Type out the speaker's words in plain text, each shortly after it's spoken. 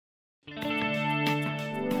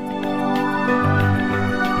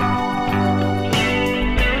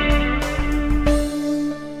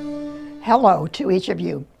Hello to each of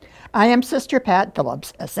you. I am Sister Pat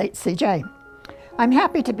Phillips, SHCJ. I'm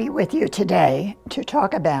happy to be with you today to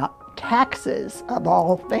talk about taxes of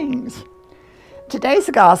all things. Today's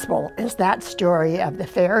gospel is that story of the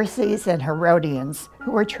Pharisees and Herodians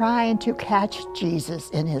who were trying to catch Jesus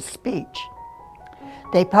in his speech.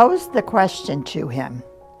 They posed the question to him,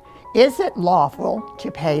 is it lawful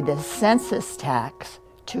to pay the census tax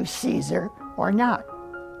to Caesar or not?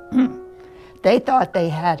 They thought they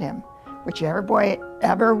had him.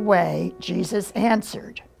 Whichever way Jesus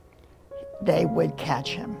answered, they would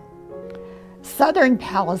catch him. Southern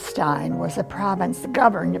Palestine was a province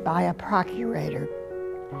governed by a procurator.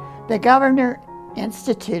 The governor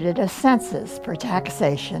instituted a census for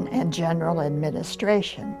taxation and general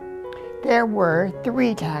administration. There were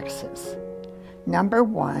 3 taxes. Number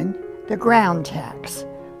 1, the ground tax,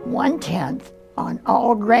 1/10 on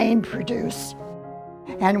all grain produced,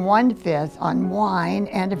 and 1/5 on wine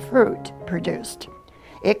and fruit produced.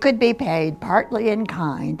 It could be paid partly in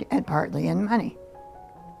kind and partly in money.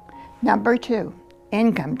 Number 2,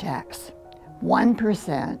 income tax,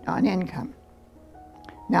 1% on income.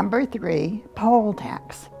 Number 3, poll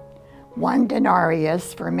tax, 1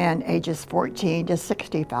 denarius for men ages 14 to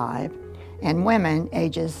 65 and women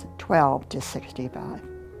ages 12 to 65.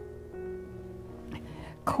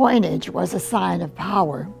 Coinage was a sign of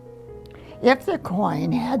power. If the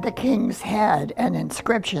coin had the king's head and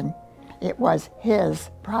inscription, it was his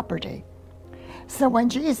property. So when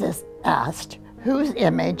Jesus asked, whose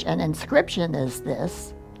image and inscription is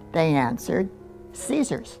this? They answered,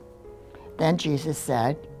 Caesar's. Then Jesus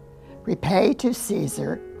said, repay to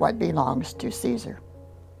Caesar what belongs to Caesar,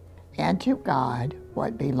 and to God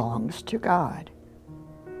what belongs to God.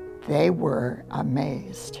 They were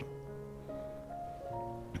amazed.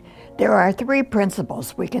 There are 3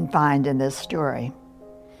 principles we can find in this story.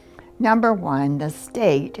 Number 1, the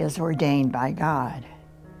state is ordained by God.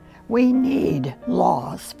 We need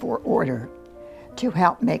laws for order to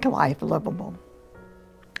help make life livable.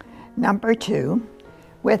 Number 2,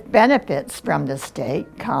 with benefits from the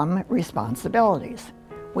state come responsibilities.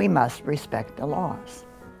 We must respect the laws.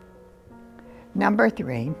 Number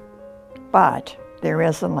 3, but there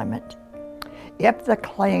is a limit. If the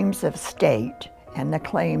claims of state and the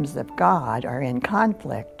claims of God are in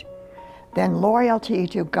conflict, then loyalty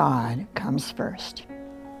to God comes first.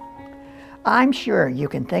 I'm sure you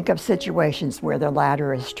can think of situations where the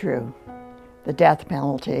latter is true, the death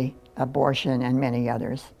penalty, abortion, and many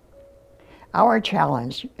others. Our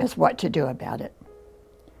challenge is what to do about it.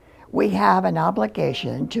 We have an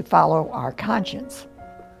obligation to follow our conscience,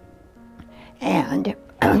 and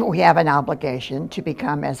we have an obligation to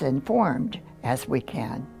become as informed as we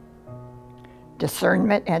can.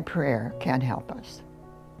 Discernment and prayer can help us.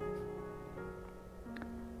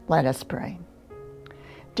 Let us pray.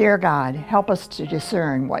 Dear God, help us to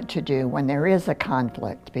discern what to do when there is a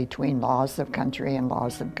conflict between laws of country and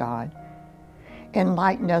laws of God.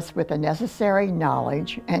 Enlighten us with the necessary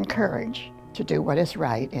knowledge and courage to do what is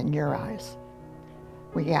right in your eyes.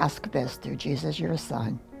 We ask this through Jesus, your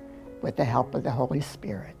Son, with the help of the Holy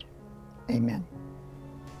Spirit. Amen.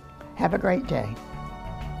 Have a great day,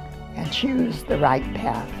 and choose the right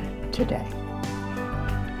path today.